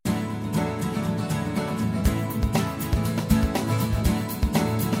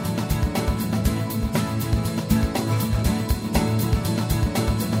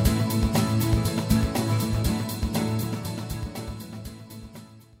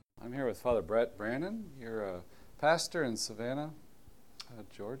I'm here with Father Brett Brannon. You're a pastor in Savannah,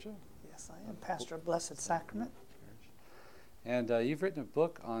 Georgia. Yes, I am pastor of Blessed Sacrament. And you've written a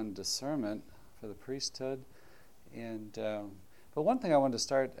book on discernment for the priesthood. And but one thing I wanted to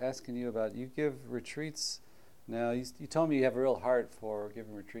start asking you about, you give retreats now. You told me you have a real heart for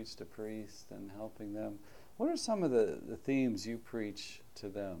giving retreats to priests and helping them. What are some of the themes you preach to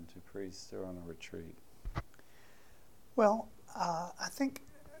them, to priests who are on a retreat? Well, I think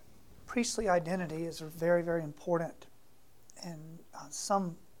priestly identity is very, very important. And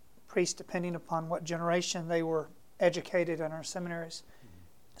some priests, depending upon what generation they were educated in our seminaries,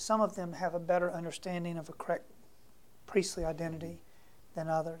 some of them have a better understanding of a correct priestly identity than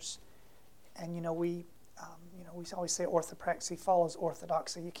others. And we always say orthopraxy follows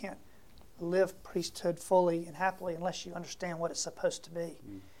orthodoxy. You can't live priesthood fully and happily unless you understand what it's supposed to be.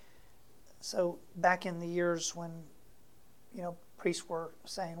 So back in the years when priests were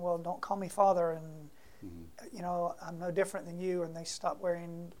saying, well, don't call me father, and I'm no different than you, and they stopped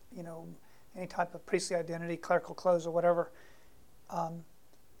wearing any type of priestly identity, clerical clothes or whatever.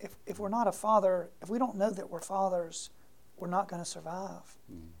 If we're not a father, if we don't know that we're fathers, we're not going to survive.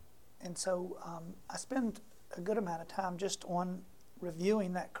 And so I spend a good amount of time just on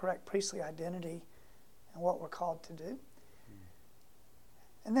reviewing that correct priestly identity and what we're called to do.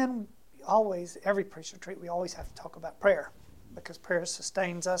 And then always, every priest retreat, we always have to talk about prayer, because prayer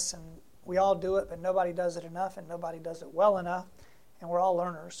sustains us, and we all do it, but nobody does it enough, and nobody does it well enough, and we're all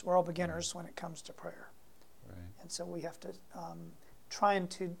learners, we're all beginners when it comes to prayer. Right. And so we have to trying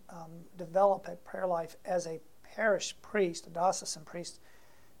to develop a prayer life as a parish priest, a diocesan priest,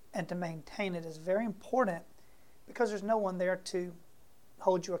 and to maintain it is very important, because there's no one there to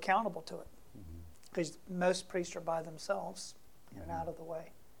hold you accountable to it. Because most priests are by themselves and out of the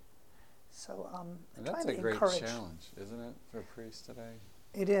way. So that's a great challenge, isn't it, for priests today?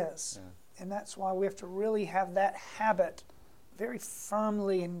 It is. Yeah. And that's why we have to really have that habit very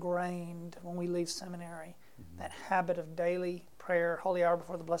firmly ingrained when we leave seminary. That habit of daily prayer, holy hour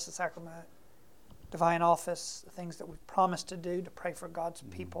before the Blessed Sacrament, divine office, the things that we've promised to do to pray for God's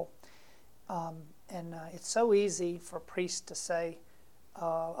people. And it's so easy for priests to say,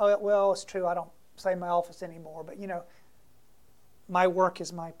 oh, well, it's true, I don't say my office anymore, but my work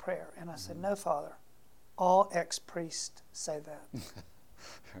is my prayer. And I said, no, Father, all ex-priests say that.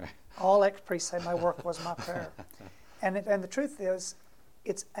 Right. All ex-priests say my work was my prayer. And the truth is,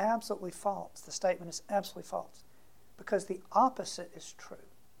 it's absolutely false. The statement is absolutely false, because the opposite is true.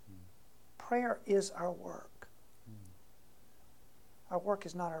 Prayer is our work. Our work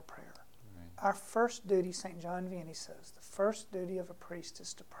is not our prayer. Right. Our first duty, St. John Vianney says, the first duty of a priest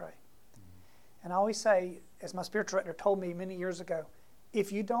is to pray. And I always say, as my spiritual director told me many years ago,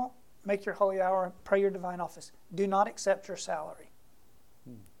 if you don't make your holy hour and pray your divine office, do not accept your salary.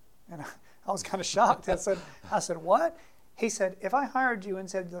 And I was kind of shocked. I said, what? He said, if I hired you and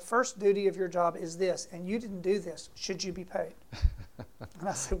said the first duty of your job is this, and you didn't do this, should you be paid? And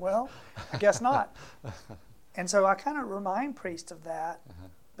I said, well, I guess not. And so I kind of remind priests of that,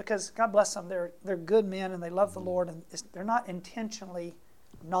 because God bless them, they're good men and they love the Lord, and they're not intentionally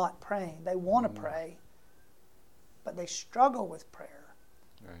not praying. They want to pray, but they struggle with prayer.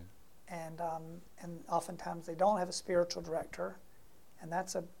 Right. And oftentimes they don't have a spiritual director, and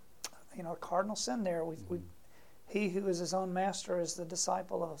that's a cardinal sin there. He who is his own master is the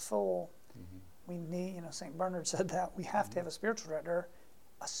disciple of a fool. We need, St. Bernard said that, we have to have a spiritual director,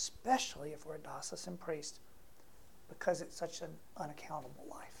 especially if we're a diocesan priest, because it's such an unaccountable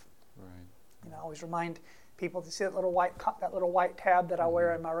life. Right. I always remind people to see that little white tab that I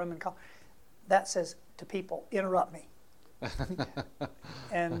wear in my room, that says to people, interrupt me.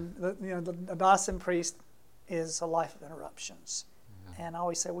 And the diocesan priest is a life of interruptions. And I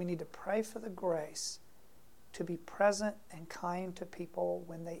always say we need to pray for the grace to be present and kind to people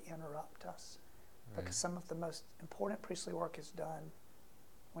when they interrupt us. Right. Because some of the most important priestly work is done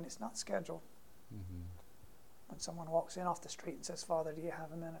when it's not scheduled. When someone walks in off the street and says, Father, do you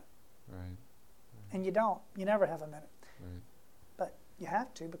have a minute? Right. And you don't. You never have a minute. Right. But you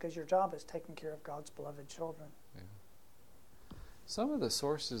have to, because your job is taking care of God's beloved children. Yeah. Some of the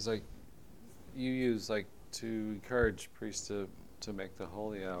sources you use to encourage priests to make the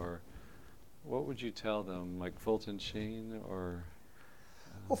holy hour, what would you tell them? Like Fulton Sheen or?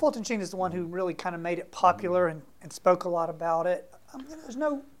 Well, Fulton Sheen is the one who really kind of made it popular and spoke a lot about it. There's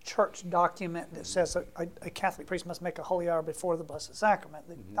no church document that says a Catholic priest must make a holy hour before the Blessed Sacrament.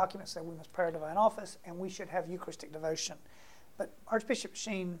 The documents say we must pray our divine office and we should have Eucharistic devotion. But Archbishop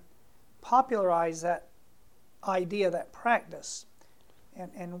Sheen popularized that idea, that practice.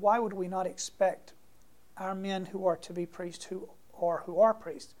 And why would we not expect our men who are to be priests, who are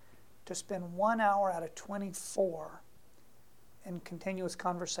priests, to spend 1 hour out of 24 in continuous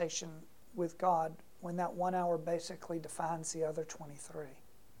conversation with God when that 1 hour basically defines the other 23.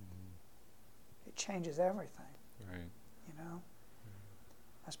 It changes everything. Right. You know?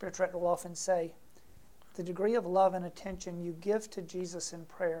 My spiritual director will often say, the degree of love and attention you give to Jesus in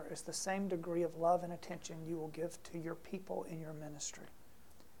prayer is the same degree of love and attention you will give to your people in your ministry.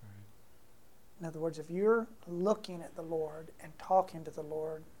 Right. In other words, if you're looking at the Lord and talking to the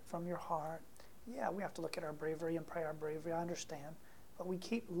Lord from your heart, yeah, we have to look at our bravery and pray our bravery, I understand. But we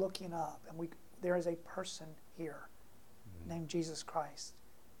keep looking up, and there is a person here named Jesus Christ,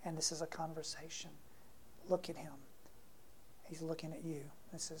 and this is a conversation. Look at him. He's looking at you.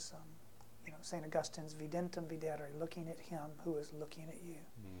 This is, St. Augustine's Videntem Videre, looking at him who is looking at you.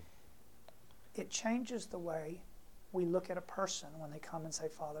 It changes the way we look at a person when they come and say,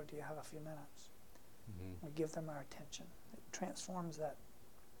 Father, do you have a few minutes? We give them our attention. It transforms that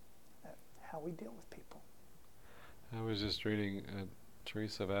how we deal with people. I was just reading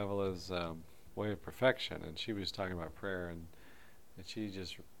Teresa of Avila's Way of Perfection, and she was talking about prayer, and she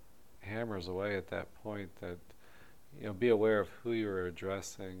just hammers away at that point that, be aware of who you're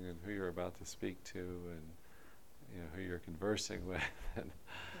addressing and who you're about to speak to, and who you're conversing with,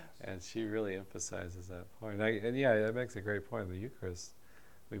 and she really emphasizes that point. That makes a great point. In the Eucharist,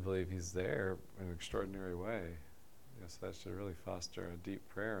 we believe he's there in an extraordinary way. So that should really foster a deep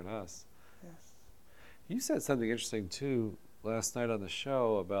prayer in us. Yes. You said something interesting too last night on the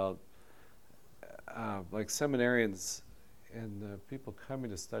show about like seminarians and people coming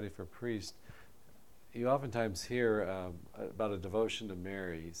to study for priests. You oftentimes hear about a devotion to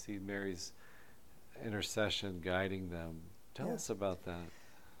Mary. You see Mary's intercession guiding them. Tell us about that.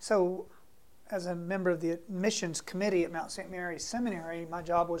 So, as a member of the admissions committee at Mount St. Mary's Seminary, my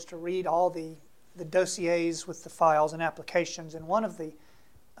job was to read all the dossiers with the files and applications, and one of the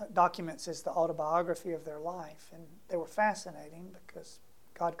documents is the autobiography of their life. And they were fascinating because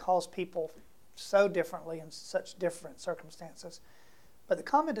God calls people so differently in such different circumstances. But the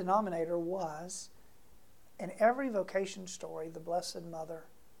common denominator was, in every vocation story, the Blessed Mother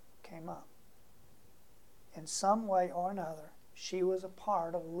came up. In some way or another, she was a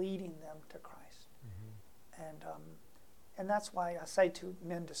part of leading them to Christ. And that's why I say to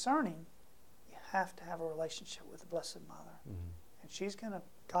men discerning, you have to have a relationship with the Blessed Mother. And she's going to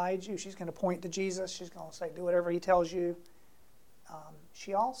guide you. She's going to point to Jesus. She's going to say, do whatever he tells you.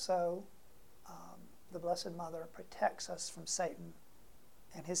 She also, the Blessed Mother, protects us from Satan.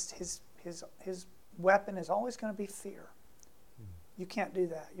 And his weapon is always going to be fear. You can't do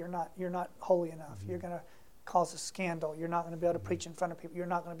that. You're not holy enough. You're going to cause a scandal. You're not going to be able to preach in front of people. You're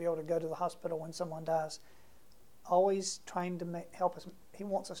not going to be able to go to the hospital when someone dies. Always trying to help us. He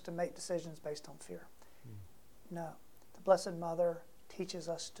wants us to make decisions based on fear. No. The Blessed Mother teaches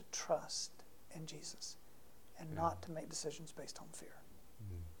us to trust in Jesus and not to make decisions based on fear.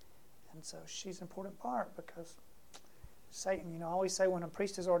 And so she's an important part because Satan, I always say when a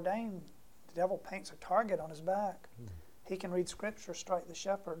priest is ordained, the devil paints a target on his back. He can read Scripture, strike the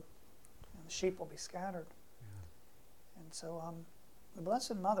shepherd, and the sheep will be scattered. And so the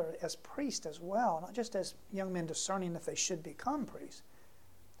Blessed Mother, as priest as well, not just as young men discerning if they should become priests,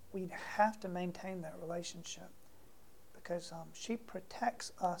 we have to maintain that relationship because she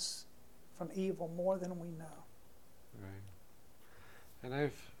protects us from evil more than we know. Right. And I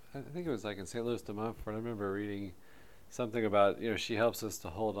think it was like in St. Louis de Montfort, I remember reading something about, she helps us to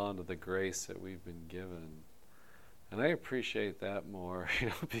hold on to the grace that we've been given. And I appreciate that more,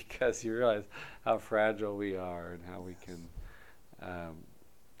 because you realize how fragile we are and how we can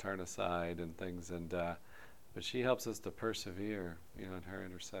turn aside and things. And but she helps us to persevere, in her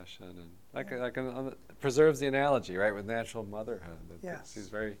intercession, and preserves the analogy, right, with natural motherhood. That she's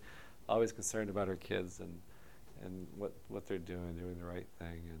very always concerned about her kids and what they're doing the right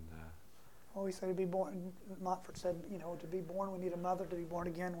thing. And always say to be born. Montfort said, to be born we need a mother. To be born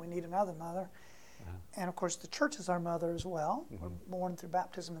again we need another mother. And of course, the church is our mother as well. We're born through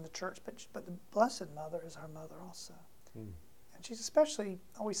baptism in the church, but the Blessed Mother is our mother also. And she's especially,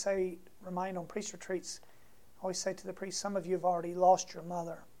 remind on priest retreats, I always say to the priests, some of you have already lost your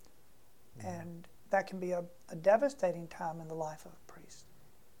mother. And that can be a devastating time in the life of a priest.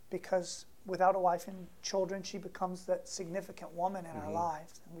 Because without a wife and children, she becomes that significant woman in our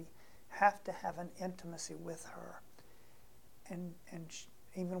lives. And we have to have an intimacy with her. And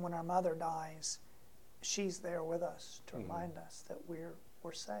even when our mother dies, she's there with us to remind us that we're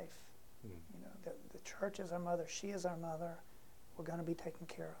safe. That the church is our mother, she is our mother. We're going to be taken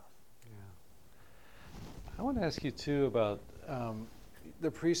care of. Yeah. I want to ask you too about the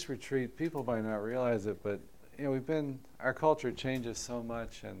priest retreat. People might not realize it, but our culture changes so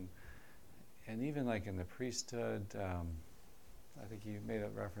much, and and even like in the priesthood, I think you made a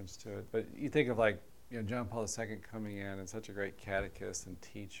reference to it, but you think of like, John Paul II coming in and such a great catechist and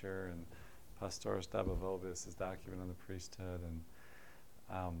teacher, and Pastoris Dabo Vobis, his document on the priesthood,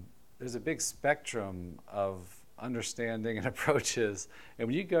 and there's a big spectrum of understanding and approaches, and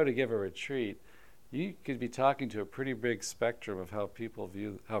when you go to give a retreat, you could be talking to a pretty big spectrum of how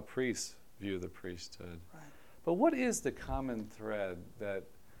priests view the priesthood. Right. But what is the common thread that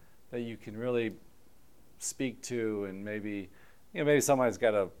you can really speak to, and maybe somebody's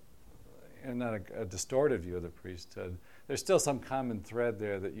got not a distorted view of the priesthood. There's still some common thread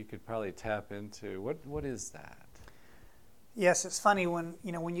there that you could probably tap into. What is that? Yes, it's funny when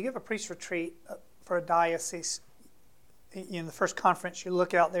you give a priest retreat for a diocese. In the first conference, you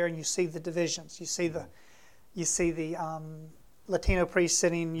look out there and you see the divisions. You see the Latino priests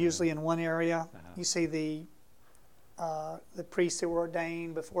sitting usually in one area. You see the priests who were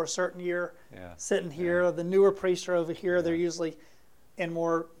ordained before a certain year sitting here. The newer priests are over here. They're usually in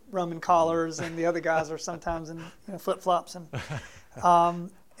more Roman collars, and the other guys are sometimes in flip-flops,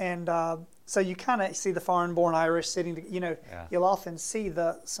 and so you kind of see the foreign-born Irish sitting. You'll often see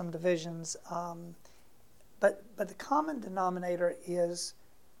some divisions, but the common denominator is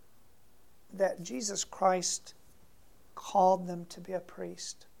that Jesus Christ called them to be a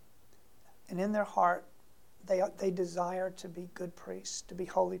priest, and in their heart they desire to be good priests, to be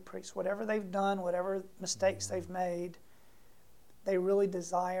holy priests. Whatever they've done, whatever mistakes they've made, they really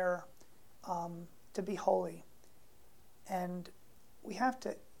desire to be holy. And we have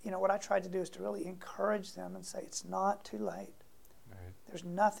to, what I tried to do is to really encourage them and say, it's not too late. Right. There's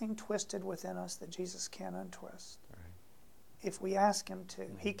nothing twisted within us that Jesus can't untwist. Right. If we ask Him to,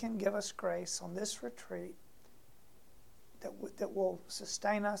 He can give us grace on this retreat that will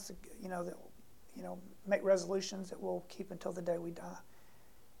sustain us, that will, make resolutions that we'll keep until the day we die.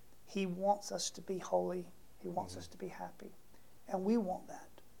 He wants us to be holy. He wants us to be happy. And we want that,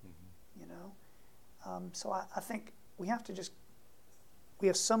 So I think we have to we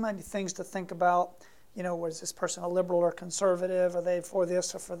have so many things to think about. Was this person a liberal or conservative? Are they for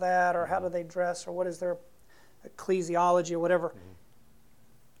this or for that? Or how do they dress? Or what is their ecclesiology or whatever?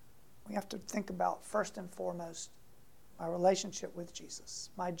 We have to think about, first and foremost, my relationship with Jesus.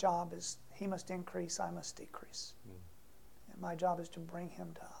 My job is, He must increase, I must decrease. And my job is to bring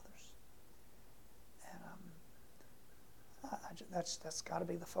Him to others. That's got to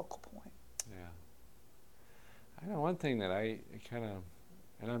be the focal point. Yeah. I know one thing that I kind of,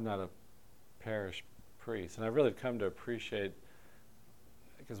 and I'm not a parish priest, and I've really come to appreciate,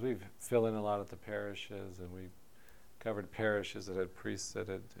 because we've filled in a lot at the parishes, and we've covered parishes that had priests that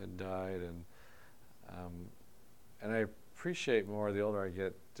had died, and I appreciate more the older I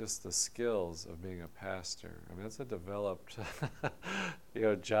get just the skills of being a pastor. I mean, that's a developed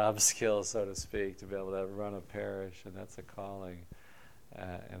job skill, so to speak, to be able to run a parish, and that's a calling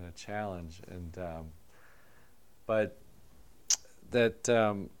and a challenge. And but that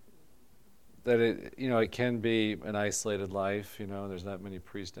it it can be an isolated life. There's not many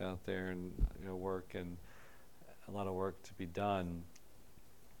priests out there, and work and a lot of work to be done.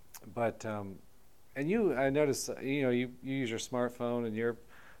 But and I noticed, you use your smartphone and you're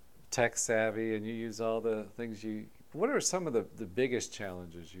tech savvy and you use all the things what are some of the biggest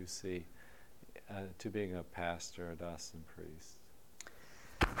challenges you see to being a pastor, a diocesan priest?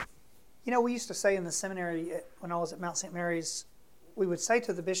 We used to say in the seminary when I was at Mount St. Mary's, we would say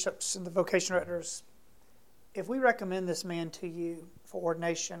to the bishops and the vocation directors, if we recommend this man to you for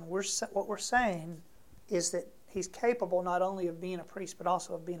ordination, what we're saying is that he's capable not only of being a priest, but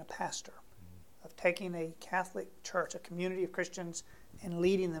also of being a pastor, of taking a Catholic church, a community of Christians, and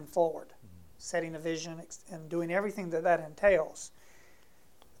leading them forward, setting a vision and doing everything that entails.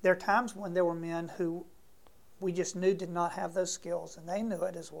 There are times when there were men who we just knew did not have those skills, and they knew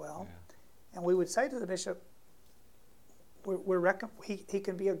it as well. Yeah. And we would say to the bishop, he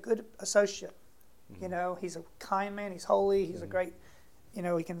can be a good associate. He's a kind man, he's holy, he's a great,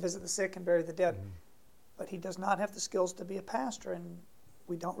 he can visit the sick and bury the dead. But he does not have the skills to be a pastor, and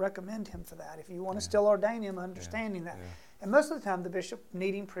we don't recommend him for that. If you want to still ordain him, understanding that. And most of the time, the bishop,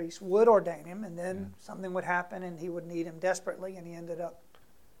 needing priests, would ordain him, and then something would happen, and he would need him desperately, and he ended up,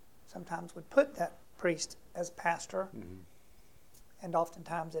 sometimes would put that priest as pastor, and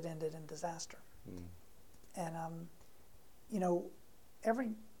oftentimes it ended in disaster. And,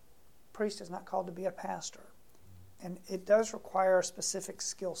 every priest is not called to be a pastor, and it does require a specific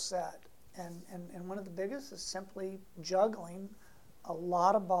skill set. And one of the biggest is simply juggling a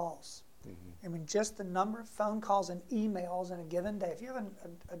lot of balls. I mean, just the number of phone calls and emails in a given day. If you have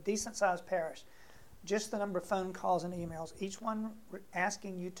a decent-sized parish, just the number of phone calls and emails, each one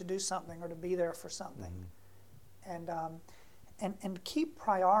asking you to do something or to be there for something. And keep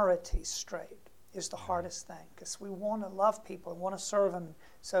priorities straight is the hardest thing, because we want to love people and want to serve them.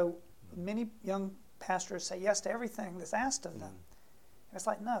 So many young pastors say yes to everything that's asked of them. And it's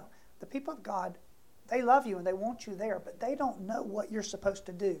like, no, the people of God, they love you and they want you there, but they don't know what you're supposed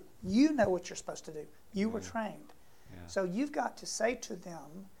to do. You know what you're supposed to do. You were trained. Yeah. So you've got to say to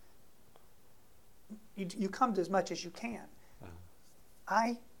them, you come to as much as you can.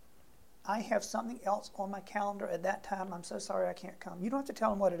 I have something else on my calendar at that time. I'm so sorry I can't come. You don't have to tell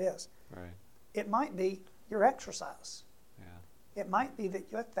them what it is. Right. It might be your exercise. Yeah. It might be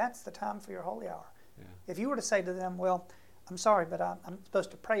that that's the time for your holy hour. Yeah. If you were to say to them, well, I'm sorry, but I'm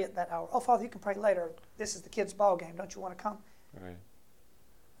supposed to pray at that hour. Oh, Father, you can pray later. This is the kids' ball game. Don't you want to come? Right.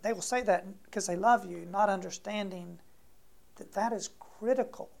 They will say that because they love you, not understanding that that is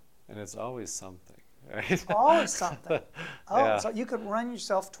critical. And it's always something, right? Always something. Yeah. So you could run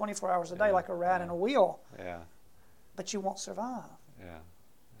yourself 24 hours a day Yeah. like a rat in a wheel, Yeah. but you won't survive. Yeah.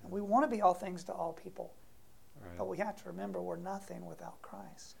 And we want to be all things to all people, Right. but we have to remember we're nothing without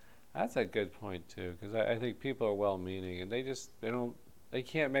Christ. That's a good point too, because I think people are well-meaning and they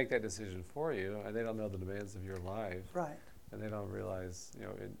can't make that decision for you, and they don't know the demands of your life, Right. and they don't realize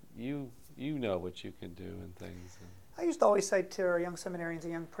you know what you can do and things. I used to always say to our young seminarians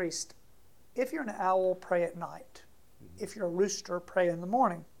and young priests, if you're an owl, pray at night. If you're a rooster, pray in the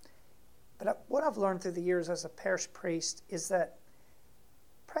morning. But what I've learned through the years as a parish priest is that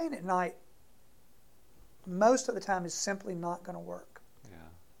praying at night most of the time is simply not going to work. Yeah.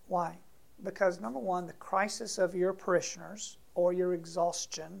 Why? Because number one, the crisis of your parishioners or your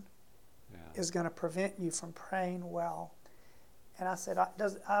exhaustion is going to prevent you from praying well. And I said, I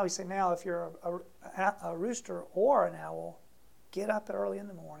always say now, if you're a rooster or an owl, get up early in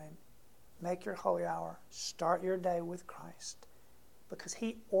the morning, make your holy hour, start your day with Christ, because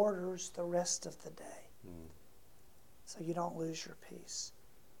He orders the rest of the day, so you don't lose your peace.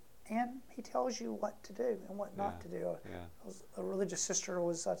 And He tells you what to do and what not to do. A religious sister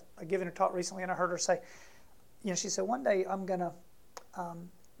was giving a talk recently, and I heard her say, she said, one day I'm going to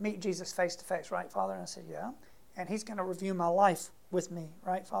meet Jesus face to face, right, Father? And I said, yeah. And He's going to review my life with me,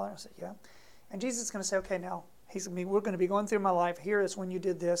 right, Father? And I said, yeah. And Jesus is going to say, okay, now we're going to be going through my life. Here is when you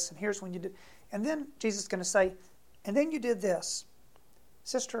did this, and here's when you did. And then Jesus is going to say, and then you did this.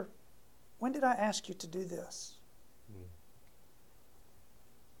 Sister, when did I ask you to do this?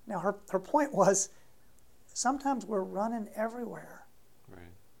 Now, her point was, sometimes we're running everywhere, Right.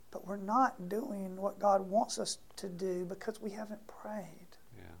 but we're not doing what God wants us to do because we haven't prayed.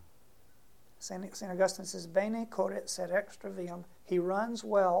 Yeah. St. Augustine says, Bene corret sed extra viam. He runs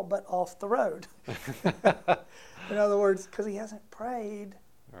well, but off the road. In other words, because he hasn't prayed,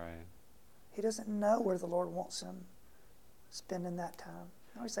 Right. he doesn't know where the Lord wants him spending that time.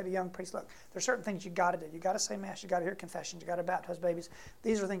 I always say to young priests, look, there's certain things you got to do. You got to say Mass, you got to hear confessions, you got to baptize babies.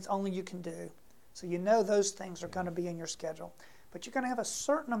 These are things only you can do. So you know those things are going to be in your schedule. But you're going to have a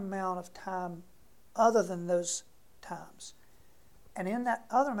certain amount of time other than those times. And in that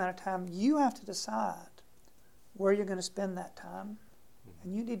other amount of time, you have to decide where you're going to spend that time.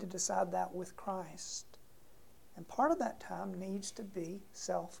 And you need to decide that with Christ. And part of that time needs to be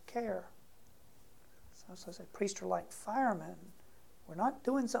self-care. So I say, priests are like firemen. We're not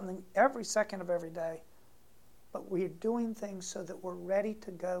doing something every second of every day, but we're doing things so that we're ready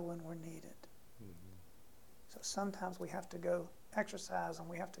to go when we're needed. So sometimes we have to go exercise and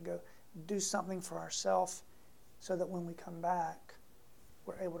we have to go do something for ourselves so that when we come back,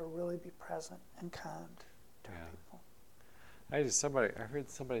 we're able to really be present and kind to our people. I heard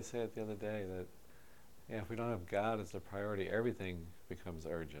somebody say it the other day that if we don't have God as a priority, everything becomes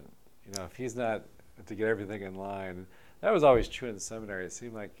urgent. If He's not to get everything in line. That was always true in the seminary. It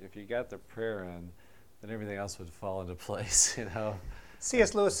seemed like if you got the prayer in, then everything else would fall into place,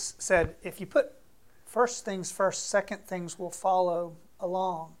 C.S. Lewis said, if you put first things first, second things will follow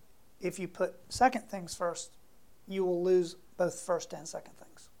along. If you put second things first, you will lose both first and second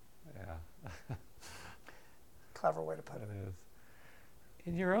things. Yeah. Clever way to put it. It is.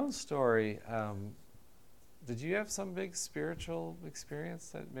 In your own story, did you have some big spiritual experience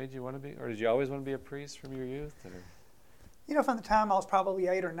that made you want to be, or did you always want to be a priest from your youth? Or? From the time I was probably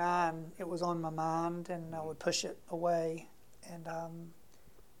 8 or 9, it was on my mind, and I would push it away. And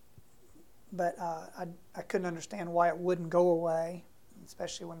but I couldn't understand why it wouldn't go away,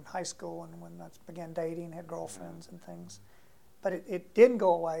 especially when in high school and when I began dating, had girlfriends and things. But it didn't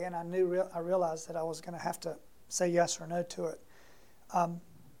go away, and I realized that I was going to have to say yes or no to it.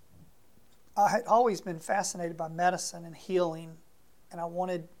 I had always been fascinated by medicine and healing, and I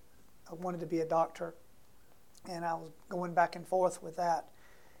wanted to be a doctor and I was going back and forth with that.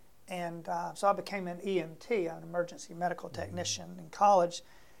 And so I became an EMT, an emergency medical technician in college,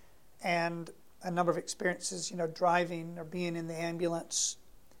 and a number of experiences, driving or being in the ambulance.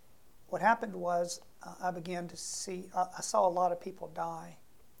 What happened was I began to see, I saw a lot of people die.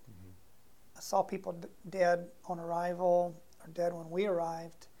 I saw people dead on arrival or dead when we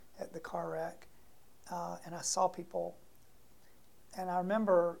arrived at the car wreck. And I saw people, and I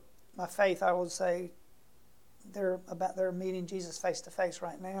remember my faith, I would say, they're meeting Jesus face to face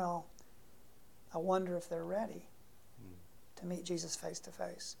right now. I wonder if they're ready to meet Jesus face to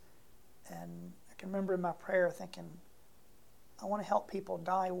face. And I can remember in my prayer thinking, I want to help people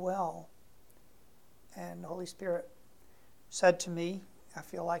die well. And the Holy Spirit said to me, I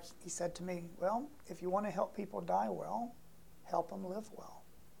feel like He said to me, well, if you want to help people die well, help them live well.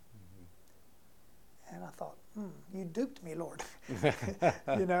 And I thought, you duped me, Lord.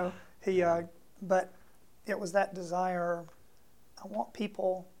 But it was that desire. I want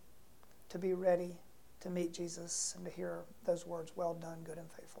people to be ready to meet Jesus and to hear those words, well done, good and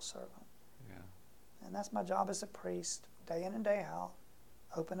faithful servant. Yeah. And that's my job as a priest, day in and day out.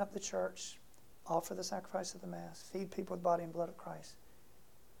 Open up the church, offer the sacrifice of the Mass, feed people with the body and blood of Christ,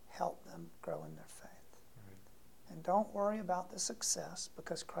 help them grow in their faith. Right. And don't worry about the success,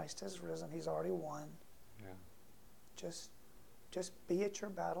 because Christ has risen. He's already won. Yeah. Just be at your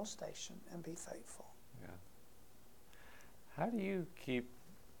battle station and be faithful. Yeah. How do you keep,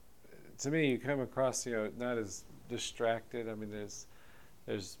 to me, you come across, not as distracted. I mean,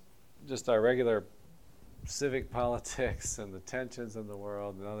 there's just our regular civic politics and the tensions in the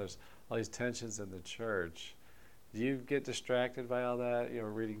world, and there's all these tensions in the church. Do you get distracted by all that,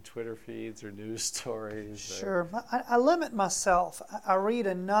 reading Twitter feeds or news stories? Sure. I limit myself. I read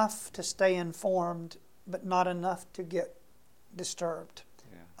enough to stay informed, but not enough to get disturbed.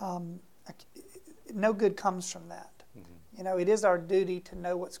 Yeah. No good comes from that. Mm-hmm. It is our duty to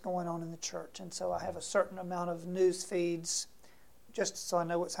know what's going on in the church, and so I have a certain amount of news feeds just so I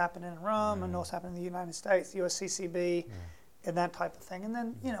know what's happening in Rome, I know what's happening in the United States, the USCCB, and that type of thing. And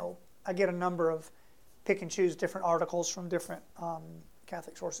then, I get a number of pick and choose different articles from different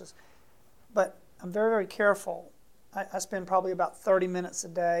Catholic sources. But I'm very, very careful. I spend probably about 30 minutes a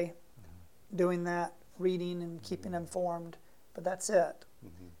day doing that, reading and keeping informed, but that's it.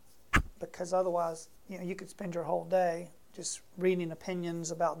 Mm-hmm. Because otherwise, you could spend your whole day just reading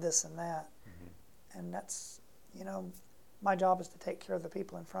opinions about this and that. Mm-hmm. And that's, my job is to take care of the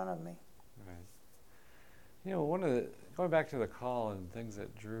people in front of me. Right. Going back to the call and things that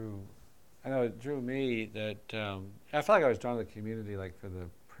I know it drew me that I felt like I was drawn to the community, like for the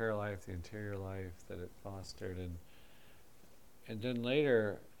prayer life, the interior life that it fostered. And then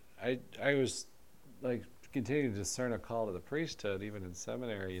later, I was like continuing to discern a call to the priesthood, even in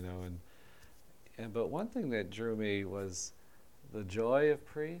seminary, but one thing that drew me was the joy of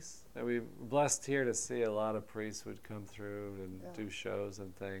priests. And we were blessed here to see a lot of priests would come through and do shows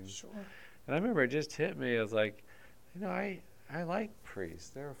and things. Sure. And I remember it just hit me. I was like, I like priests.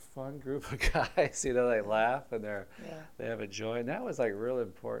 They're a fun group of guys. They laugh and they have a joy. And that was like really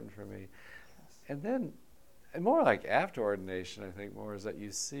important for me. Yes. And then, and more like after ordination, I think more is that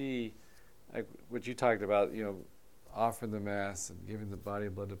you see, like what you talked about, offering the Mass and giving the body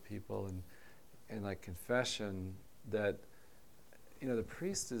and blood to people and like confession, that the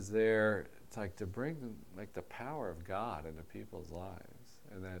priest is there to bring like the power of God into people's lives,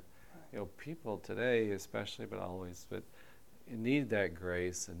 and that people today especially, but always, need that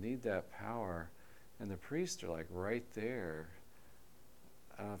grace and need that power, and the priests are like right there.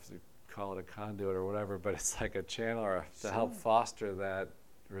 I don't know if you call it a conduit or whatever, but it's like a channel to help foster that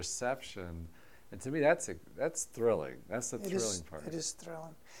reception. And to me, that's thrilling. That's the thrilling part. It is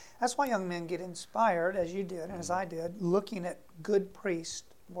thrilling. That's why young men get inspired, as you did and as I did, looking at good priest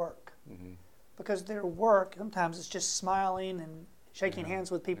work. Mm-hmm. Because their work, sometimes it's just smiling and shaking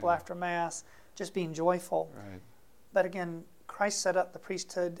hands with people after Mass, just being joyful. Right. But again, Christ set up the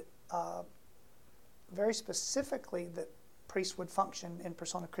priesthood very specifically that priests would function in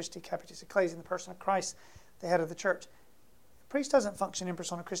persona Christi Capitis Ecclesiae, in the person of Christ, the head of the church. The priest doesn't function in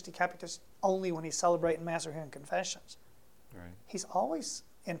persona Christi Capitis only when he's celebrating Mass or hearing confessions. Right. He's always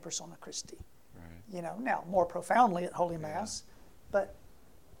in persona Christi. Right. Now more profoundly at Holy Mass, but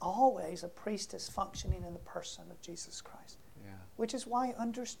always a priest is functioning in the person of Jesus Christ. Yeah. Which is why,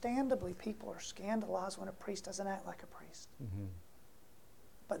 understandably, people are scandalized when a priest doesn't act like a priest. Mm-hmm.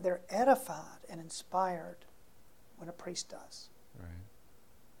 But they're edified and inspired when a priest does. Right.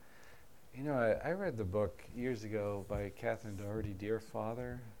 I read the book years ago by Catherine Doherty, Dear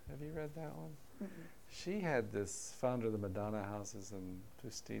Father. Have you read that one? Mm-hmm. She had this, founder of the Madonna Houses and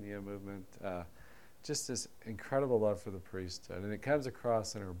Justinia movement, just this incredible love for the priesthood, and it comes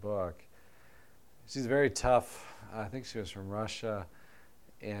across in her book. She's very tough. I think she was from Russia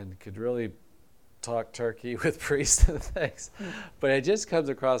and could really talk turkey with priests and things. But it just comes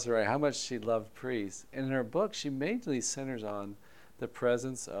across her, right, how much she loved priests. And in her book, she mainly centers on the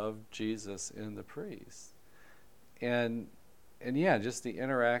presence of Jesus in the priest. And yeah, just the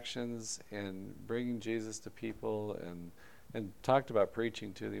interactions and bringing Jesus to people, and talked about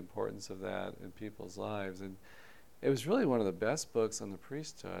preaching too, the importance of that in people's lives. And it was really one of the best books on the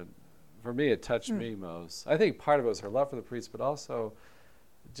priesthood. For me, it touched me most. I think part of it was her love for the priest, but also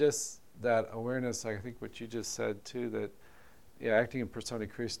just that awareness, I think what you just said too, that acting in persona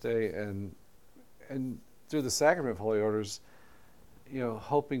Christi and through the sacrament of holy orders,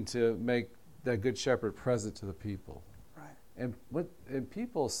 hoping to make that good shepherd present to the people. Right. And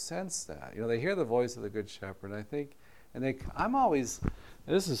people sense that. They hear the voice of the good shepherd, I think, I'm always,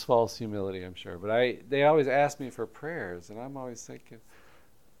 and this is false humility, I'm sure, but they always ask me for prayers, and I'm always thinking,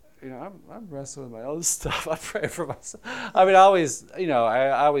 I'm wrestling with my own stuff. I'm praying for myself. I mean, I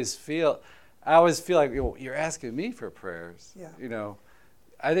always feel like you're asking me for prayers. Yeah.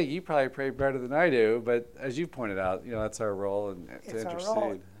 I think you probably pray better than I do, but as you pointed out, that's our role to intercede. Our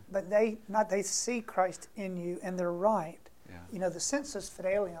role, but they see Christ in you, and they're right. Yeah. The sensus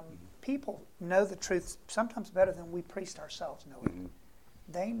fidelium, people know the truth sometimes better than we priests ourselves know it.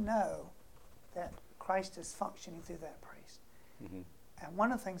 They know that Christ is functioning through that priest. And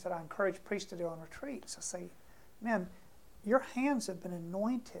one of the things that I encourage priests to do on retreats, I say, man, your hands have been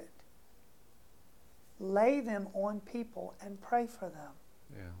anointed. Lay them on people and pray for them.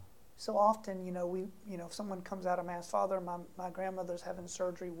 Yeah. So often, if someone comes out of Mass, Father, my grandmother's having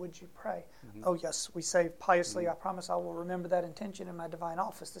surgery, would you pray? Oh, yes, we say piously, I promise I will remember that intention in my divine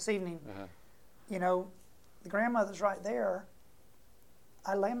office this evening. The grandmother's right there.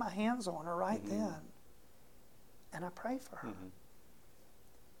 I lay my hands on her right then, and I pray for her.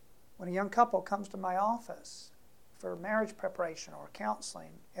 When a young couple comes to my office for marriage preparation or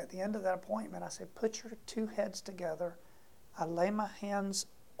counseling, at the end of that appointment, I say, put your two heads together. I lay my hands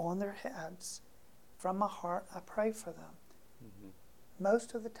on their heads. From my heart, I pray for them.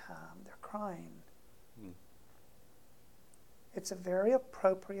 Most of the time, they're crying. It's a very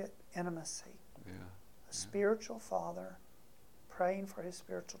appropriate intimacy. A spiritual father praying for his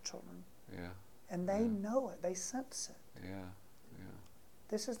spiritual children. And they know it. They sense it.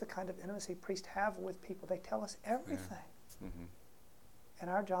 This is the kind of intimacy priests have with people. They tell us everything. And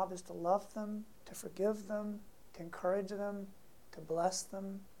our job is to love them, to forgive them, to encourage them, to bless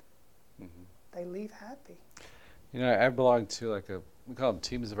them. They leave happy. I belong to we call them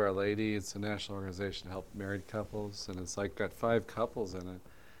Teams of Our Lady. It's a national organization to help married couples, and it's got 5 couples in it.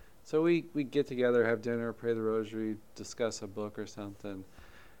 So we get together, have dinner, pray the rosary, discuss a book or something.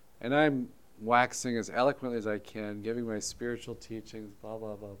 And I'm waxing as eloquently as I can, giving my spiritual teachings, blah,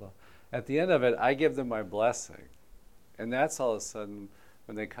 blah, blah, blah. At the end of it, I give them my blessing. And that's all of a sudden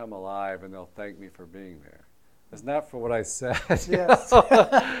when they come alive and they'll thank me for being there. It's not for what I said. Yes.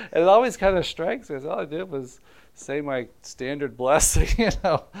 It always kind of strikes me. All I did was say my standard blessing,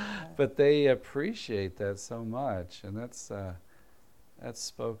 But they appreciate that so much. And that's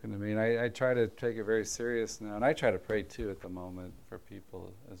spoken to me. And I try to take it very serious now. And I try to pray, too, at the moment for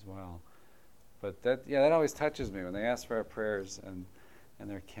people as well. But that always touches me when they ask for our prayers and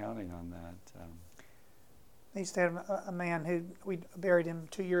they're counting on that. I used to have a man who we buried him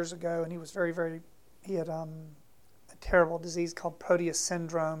 2 years ago, and he was he had a terrible disease called Proteus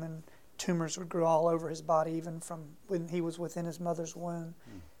syndrome, and tumors would grow all over his body, even from when he was within his mother's womb.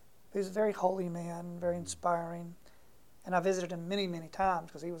 He was a very holy man, very inspiring, and I visited him many, many times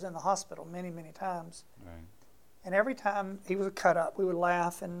because he was in the hospital many, many times. Right. And every time he was cut up, we would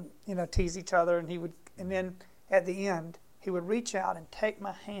laugh and tease each other, and then at the end he would reach out and take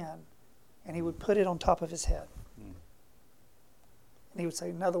my hand, and he would put it on top of his head. And he would say,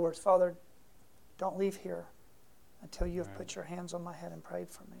 in other words, Father, don't leave here until you have put your hands on my head and prayed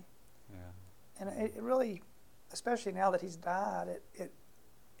for me. And it really, especially now that he's died,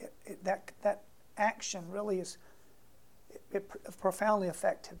 that action really it profoundly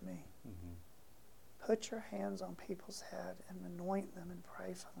affected me. Put your hands on people's head and anoint them and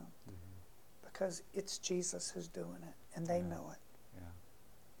pray for them, because it's Jesus who's doing it, and they know it.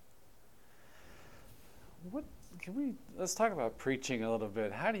 Let's talk about preaching a little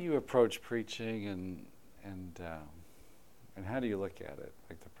bit. How do you approach preaching, and how do you look at it,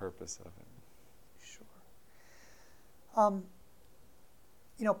 like the purpose of it? Sure.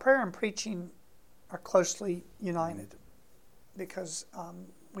 Prayer and preaching are closely united, because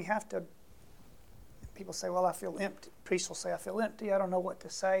we have to. people say, well, I feel empty. Priests will say, I feel empty. I don't know what to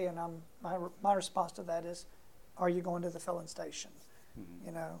say. And my response to that is, are you going to the filling station? Mm-hmm.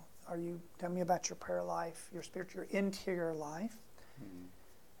 You know, tell me about your prayer life, your spiritual, your interior life.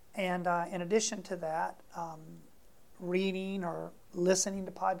 Mm-hmm. And in addition to that, reading or listening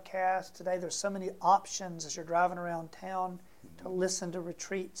to podcasts. Today there's so many options as you're driving around town to listen to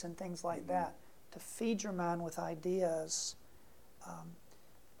retreats and things like that, to feed your mind with ideas.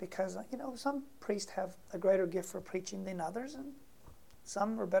 Because, you know, some priests have a greater gift for preaching than others, and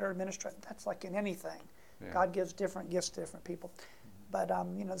some are better administrators. That's like in anything. Yeah. God gives different gifts to different people. But,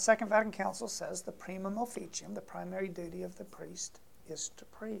 you know, the Second Vatican Council says the primum officium, the primary duty of the priest, is to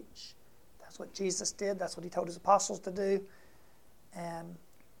preach. That's what Jesus did. That's what he told his apostles to do. And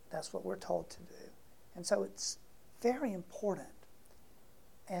that's what we're told to do. And so it's very important.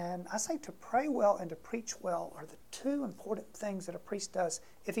 And I say to pray well and to preach well are the two important things that a priest does.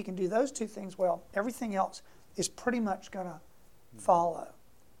 If he can do those two things well, everything else is pretty much going to follow.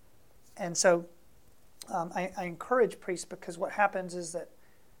 And so I encourage priests, because what happens is that,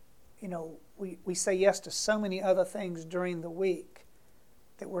 you know, we say yes to so many other things during the week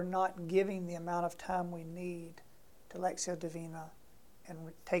that we're not giving the amount of time we need to Lectio Divina and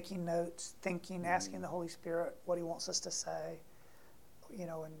taking notes, thinking, asking the Holy Spirit what he wants us to say. You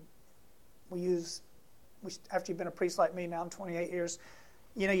know, and after you've been a priest like me now, I'm 28 years,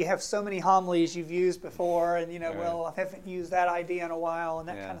 you know, you have so many homilies you've used before, and, you know, well, I haven't used that idea in a while, and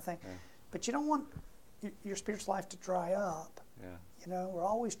that kind of thing. Yeah. But you don't want your spiritual life to dry up. Yeah. You know, we're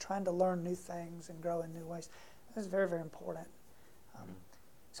always trying to learn new things and grow in new ways. This is very, very important.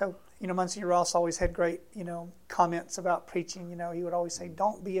 So, you know, Monsignor Ross always had great, you know, comments about preaching. You know, he would always say,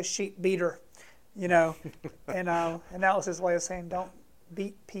 don't be a sheep beater, you know, and that was his way of saying, don't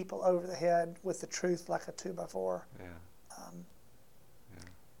beat people over the head with the truth like a 2x4. Yeah.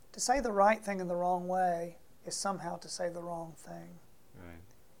 To say the right thing in the wrong way is somehow to say the wrong thing.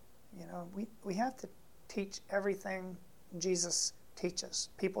 Right. You know, we have to teach everything Jesus teaches.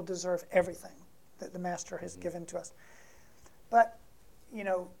 People deserve everything that the Master has given to us. But, you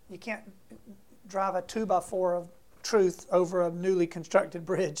know, you can't drive a 2x4 of truth over a newly constructed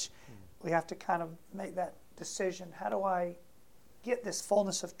bridge. We have to kind of make that decision. How do I get this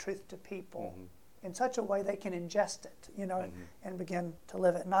fullness of truth to people in such a way they can ingest it, you know, and begin to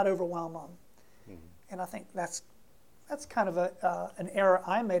live it, not overwhelm them. And I think that's kind of an error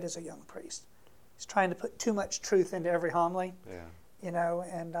I made as a young priest. Is trying to put too much truth into every homily, you know,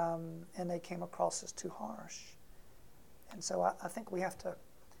 and they came across as too harsh. And so I think we have to.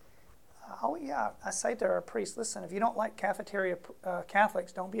 I say to our priests, listen, if you don't like cafeteria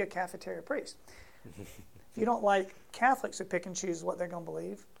Catholics, don't be a cafeteria priest. If you don't like Catholics who pick and choose what they're going to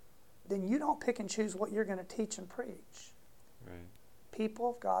believe, then you don't pick and choose what you're going to teach and preach. Right. People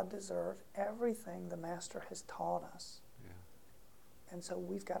of God deserve everything the Master has taught us. Yeah. And so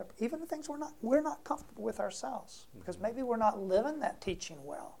we've got to, even the things we're not comfortable with ourselves, because maybe we're not living that teaching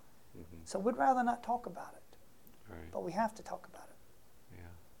well. So we'd rather not talk about it. Right. But we have to talk about it.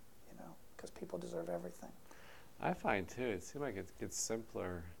 Yeah. You know, because people deserve everything. I find too, it seems like it gets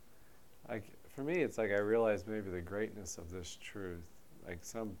simpler. Like for me, it's like I realize maybe the greatness of this truth, like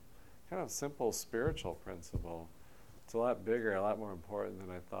some kind of simple spiritual principle. It's a lot bigger, a lot more important than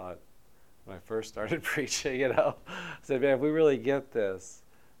I thought when I first started preaching. You know, I said, man, if we really get this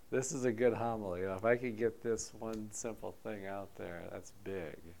is a good homily. You know, if I could get this one simple thing out there, that's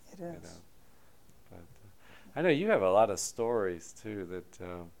big. It is. You know? But I know you have a lot of stories too, that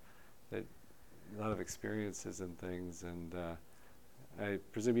a lot of experiences and things, and I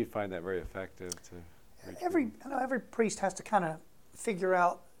presume you find that very effective to. Every priest has to kind of figure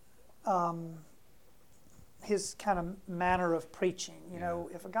out his kind of manner of preaching. You know,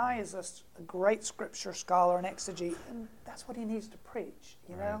 if a guy is a great scripture scholar and exegete, then that's what he needs to preach.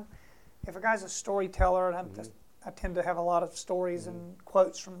 You know, if a guy's a storyteller, and I tend to have a lot of stories and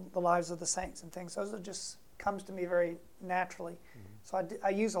quotes from the lives of the saints and things. Those are just comes to me very naturally. So I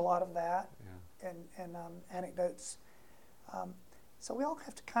use a lot of that and anecdotes. So we all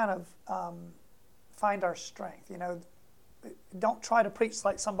have to kind of find our strength. You know, don't try to preach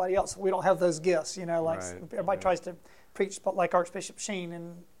like somebody else. We don't have those gifts. You know, like everybody tries to preach like Archbishop Sheen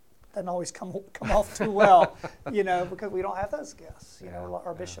and doesn't always come off too well. You know, because we don't have those gifts. You know,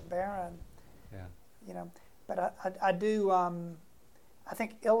 or Bishop Barron. Yeah. You know, but I do. I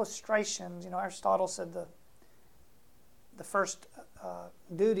think illustrations. You know, Aristotle said the first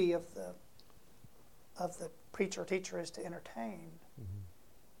duty of the preacher or teacher is to entertain.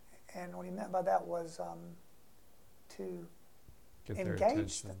 And what he meant by that was to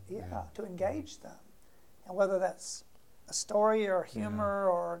engage them. To engage them. And whether that's a story or humor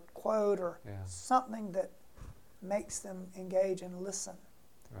or a quote or Yeah. something that makes them engage and listen.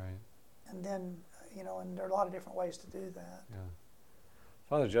 Right. And then, and there are a lot of different ways to do that. Yeah.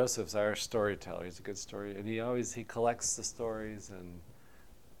 Father Joseph's our storyteller. He's a good story, and he collects the stories,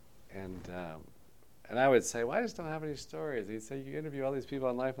 and I would say, well, I just don't have any stories. He'd say, you interview all these people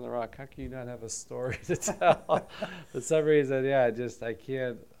on Life on the Rock. How can you not have a story to tell? For some reason, I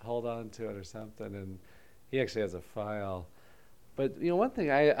can't hold on to it or something. And he actually has a file. But one thing,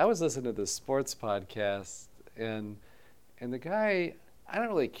 I was listening to the sports podcast, and the guy, I don't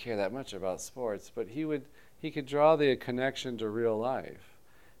really care that much about sports, but he could draw the connection to real life.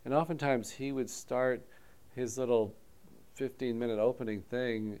 And oftentimes he would start his little 15-minute opening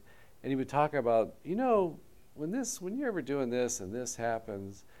thing, and he would talk about, when you're ever doing this and this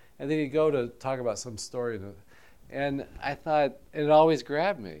happens, and then he'd go to talk about some story. And I thought, and it always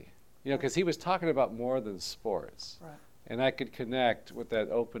grabbed me, because he was talking about more than sports. Right. And I could connect with that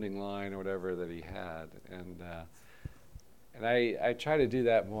opening line or whatever that he had. And I try to do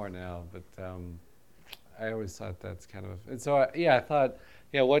that more now, but I always thought that's kind of, and so I thought,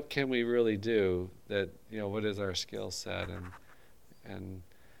 what can we really do that, what is our skill set? And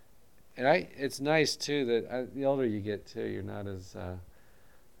it's nice too that the older you get too, you're not as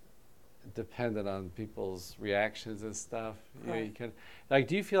dependent on people's reactions and stuff. Right. You can,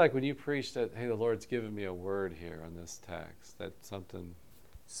 do you feel like when you preach that, hey, the Lord's given me a word here on this text, that something?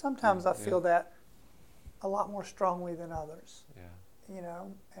 Sometimes I feel that a lot more strongly than others. Yeah.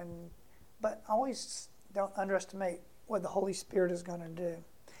 But always don't underestimate what the Holy Spirit is going to do.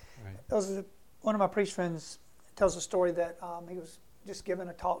 Right. One of my priest friends tells a story that he was just giving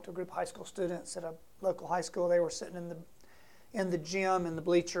a talk to a group of high school students at a local high school. They were sitting in the gym, in the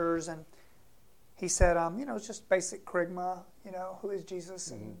bleachers, and he said, it's just basic kerygma, who is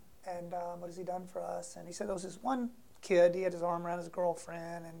Jesus and what has he done for us? And he said there was this one kid, he had his arm around his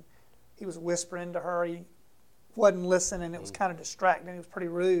girlfriend, and he was whispering to her. He wasn't listening. It was kind of distracting. He was pretty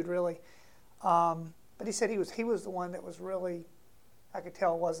rude, really. But he said he was the one that was really, I could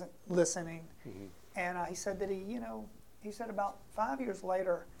tell, wasn't listening. Mm-hmm. And he said that he said about 5 years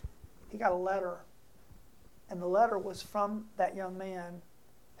later, he got a letter. And the letter was from that young man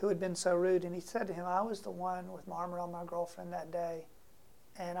who had been so rude. And he said to him, I was the one with my arm around my girlfriend that day,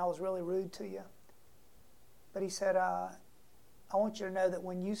 and I was really rude to you. But he said, I want you to know that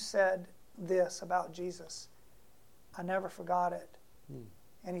when you said this about Jesus, I never forgot it. Mm.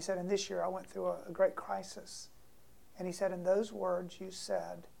 And he said, and this year I went through a great crisis. And he said, and those words you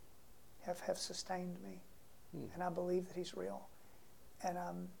said have sustained me. Mm. And I believe that he's real. And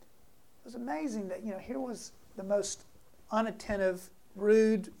it was amazing that, here was the most unattentive,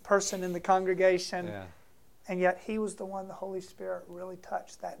 rude person in the congregation. Yeah. And yet he was the one the Holy Spirit really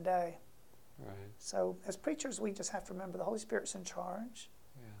touched that day. Right. So as preachers, we just have to remember the Holy Spirit's in charge.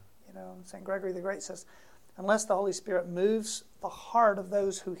 Yeah. St. Gregory the Great says, unless the Holy Spirit moves the heart of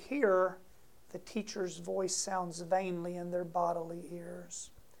those who hear, the teacher's voice sounds vainly in their bodily ears.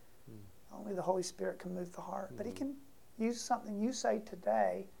 Mm. Only the Holy Spirit can move the heart. Mm. But he can use something you say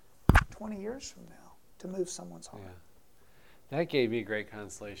today, 20 years from now, to move someone's heart. Yeah. That gave me great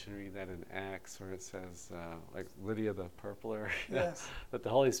consolation reading that in Acts where it says, like Lydia the Purpler, yes. that the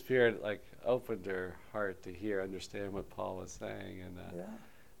Holy Spirit opened her heart to understand what Paul was saying.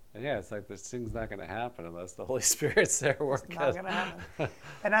 And it's like this thing's not going to happen unless the Holy Spirit's there working. It's not going to happen.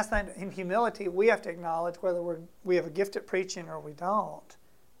 And that's not, in humility, we have to acknowledge whether we have a gift at preaching or we don't,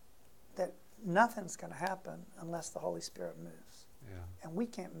 that nothing's going to happen unless the Holy Spirit moves. Yeah. And we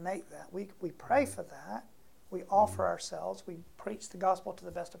can't make that. We pray for that. We offer ourselves. We preach the gospel to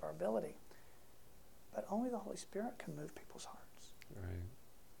the best of our ability. But only the Holy Spirit can move people's hearts. Right.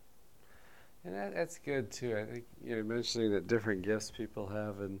 And that's good, too. I think you're mentioning that different gifts people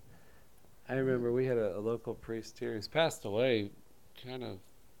have. And I remember we had a local priest here who's passed away kind of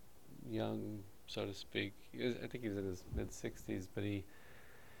young, so to speak. I think he was in his mid-60s, but he...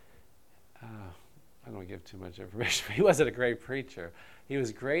 I don't want to give too much information, but he wasn't a great preacher. He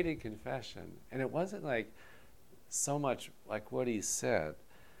was great in confession. And it wasn't so much like what he said,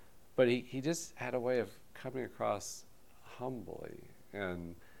 but he just had a way of coming across humbly,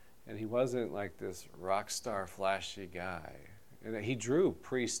 and he wasn't like this rock star flashy guy. And he drew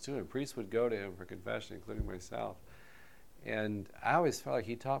priests to him. Priests would go to him for confession, including myself. And I always felt like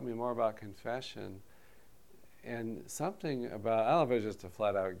he taught me more about confession and something about, I don't know if it was just a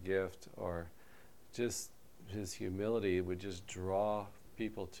flat out gift or just his humility would just draw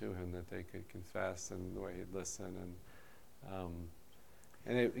people to him that they could confess, and the way he'd listen,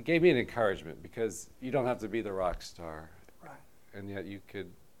 and it gave me an encouragement because you don't have to be the rock star, right? And yet you could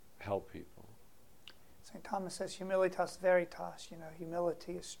help people. St. Thomas says, humilitas veritas,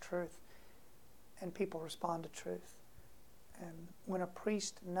 humility is truth. And people respond to truth. And when a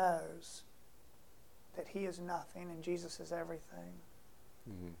priest knows that he is nothing and Jesus is everything,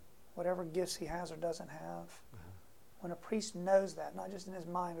 whatever gifts he has or doesn't have, when a priest knows that, not just in his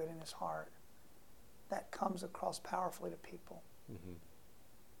mind but in his heart, that comes across powerfully to people.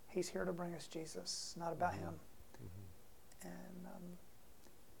 He's here to bring us Jesus. It's not about him. And,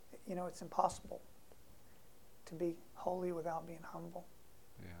 it's impossible to be holy without being humble.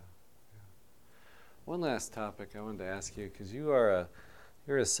 Yeah. One last topic I wanted to ask you, because you're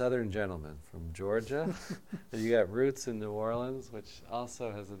a Southern gentleman from Georgia, and you got roots in New Orleans, which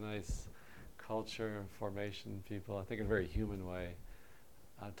also has a nice culture, formation, people, I think in a very human way.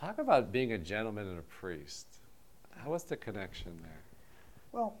 Talk about being a gentleman and a priest. What's the connection there?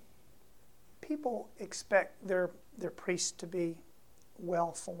 Well, people expect their priests to be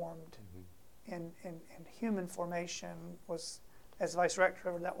well-formed. And human formation was, as vice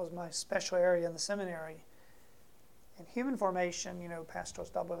rector, that was my special area in the seminary. And human formation, Pastoral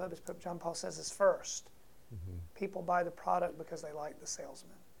Double Hub, as Pope John Paul says, is first. People buy the product because they like the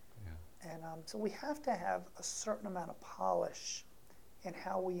salesman. Yeah. And so we have to have a certain amount of polish in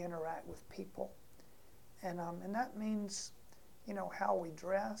how we interact with people. And that means, how we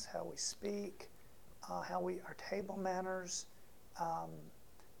dress, how we speak, our table manners,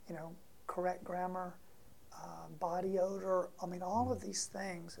 correct grammar, body odor. All of these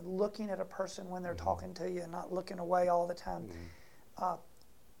things, and looking at a person when they're talking to you and not looking away all the time.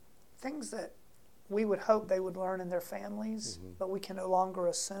 Things that we would hope they would learn in their families, but we can no longer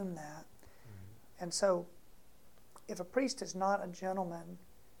assume that. And so if a priest is not a gentleman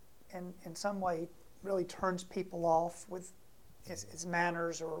and in some way really turns people off with his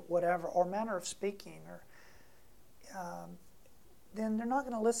manners or whatever, or manner of speaking, or then they're not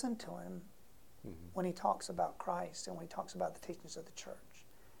going to listen to him when he talks about Christ and when he talks about the teachings of the church.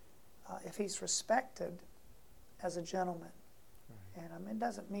 If he's respected as a gentleman, and it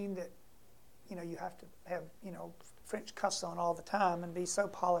doesn't mean that you have to have French cuffs on all the time and be so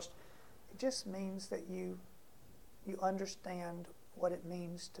polished. It just means that you understand what it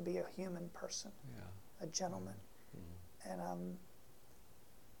means to be a human person, a gentleman, and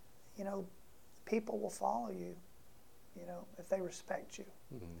people will follow you, if they respect you.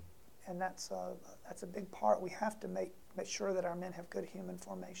 And that's a big part. We have to make sure that our men have good human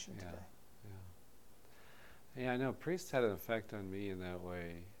formation today. Yeah, I know priests had an effect on me in that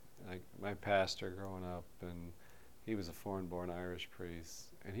way. Like my pastor growing up, and he was a foreign-born Irish priest,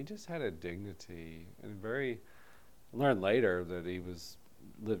 and he just had a dignity, and learned later that he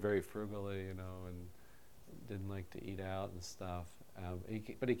lived very frugally, and didn't like to eat out and stuff.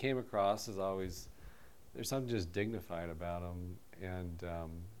 But he came across as always, there's something just dignified about him, and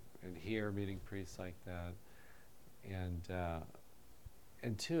here meeting priests like that,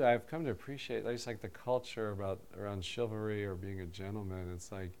 and two, I've come to appreciate just like the culture around chivalry or being a gentleman.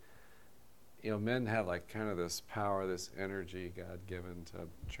 It's like, men have like kind of this power, this energy God given to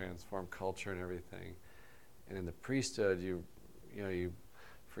transform culture and everything. And in the priesthood, you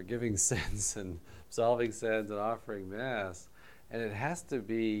forgiving sins and absolving sins and offering mass, and it has to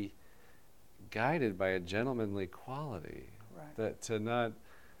be guided by a gentlemanly quality. Right. That to not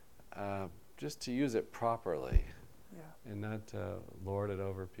just to use it properly. And not lord it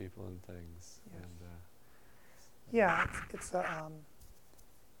over people and things. Yes. And, it's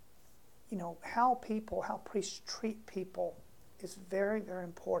how priests treat people is very, very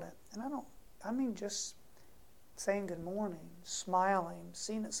important. And I mean just saying good morning, smiling,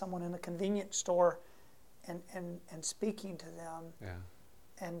 seeing someone in a convenience store and speaking to them. Yeah.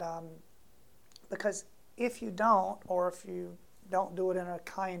 And because if you don't, or if you don't do it in a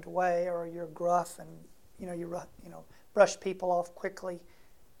kind way, or you're gruff and brush people off quickly,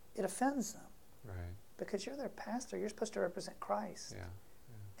 it offends them. Right. Because you're their pastor, you're supposed to represent Christ.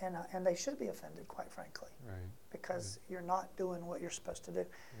 Yeah. And they should be offended, quite frankly. Right. Because you're not doing what you're supposed to do.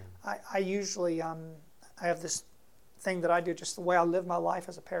 Yeah. I usually I have this thing that I do, just the way I live my life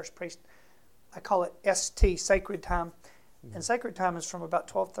as a parish priest. I call it ST, sacred time. And sacred time is from about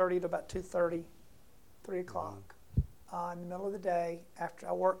 12:30 to about 2:30, 3 o'clock. In the middle of the day, after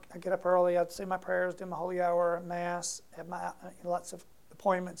I work, I get up early, I'd say my prayers, do my holy hour, mass, have my lots of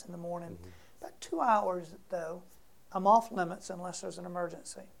appointments in the morning. About 2 hours, though, I'm off limits unless there's an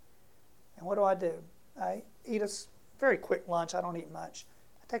emergency. And what do? I eat a very quick lunch. I don't eat much.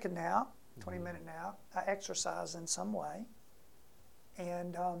 I take a nap, 20-minute nap. I exercise in some way.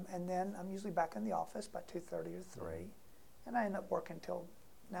 And then I'm usually back in the office by 2:30 or 3. And I end up working till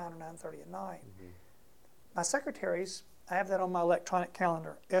 9 or 9:30 at night. My secretaries, I have that on my electronic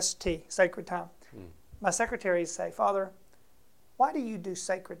calendar, ST, sacred time. my secretaries say, Father, why do you do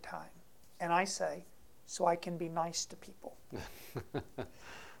sacred time? And I say, so I can be nice to people.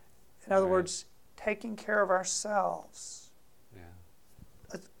 In other words, taking care of ourselves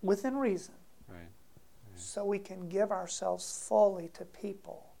within reason, so we can give ourselves fully to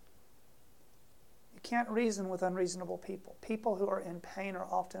people. You can't reason with unreasonable people. People who are in pain are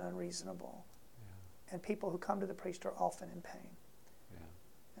often unreasonable. And people who come to the priest are often in pain.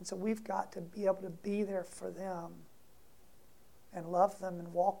 And so we've got to be able to be there for them and love them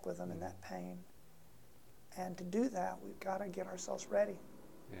and walk with them in that pain. And to do that, we've got to get ourselves ready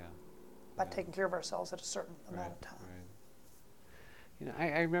by taking care of ourselves at a certain amount of time. You know,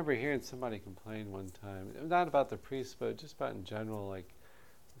 I remember hearing somebody complain one time, not about the priest, but just about in general, like,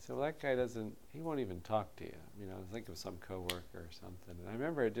 they said, well, that guy he won't even talk to you. You know, think of some coworker or something. And I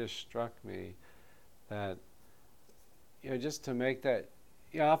remember it just struck me that, you know, just to make that,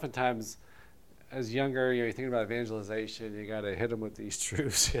 you know, oftentimes as younger, you're thinking about evangelization, you got to hit them with these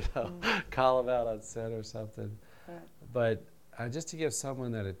truths, you know, call them out on sin or something. Right. But just to give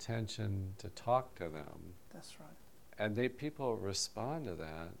someone that attention to talk to them. That's right. And people respond to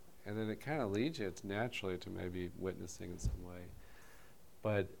that, and then it kind of leads you naturally to maybe witnessing in some way.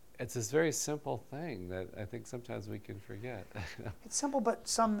 But it's this very simple thing that I think sometimes we can forget. It's simple, but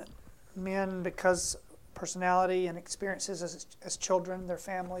some men, because personality and experiences as children, their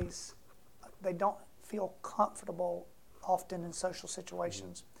families, they don't feel comfortable often in social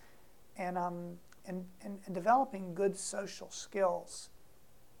situations. And developing good social skills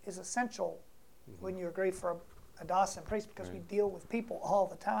is essential. When you agree for a diocesan priest, because we deal with people all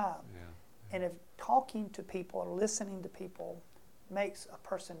the time. And if talking to people or listening to people makes a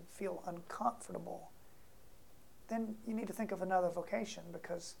person feel uncomfortable, then you need to think of another vocation,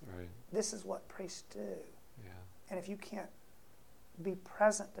 because this is what priests do. And if you can't be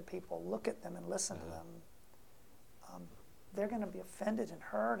present to people, look at them and listen to them, they're going to be offended and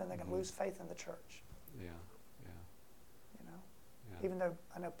hurt, and they're going to lose faith in the church. You know, even though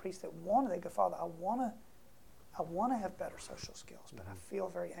I know priests that they go, Father, I want to have better social skills, but I feel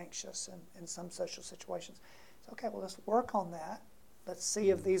very anxious in some social situations. So, okay, well, let's work on that. Let's see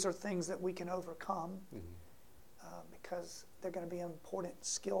if these are things that we can overcome, because they're going to be an important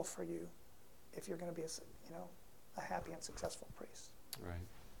skill for you if you're going to be a happy and successful priest. Right.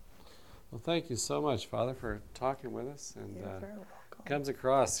 Well, thank you so much, Father, for talking with us. And You're very welcome. Comes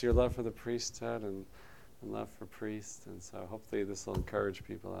across your love for the priesthood and love for priests, and so hopefully this will encourage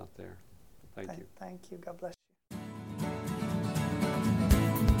people out there. Thank you. Thank you. God bless you.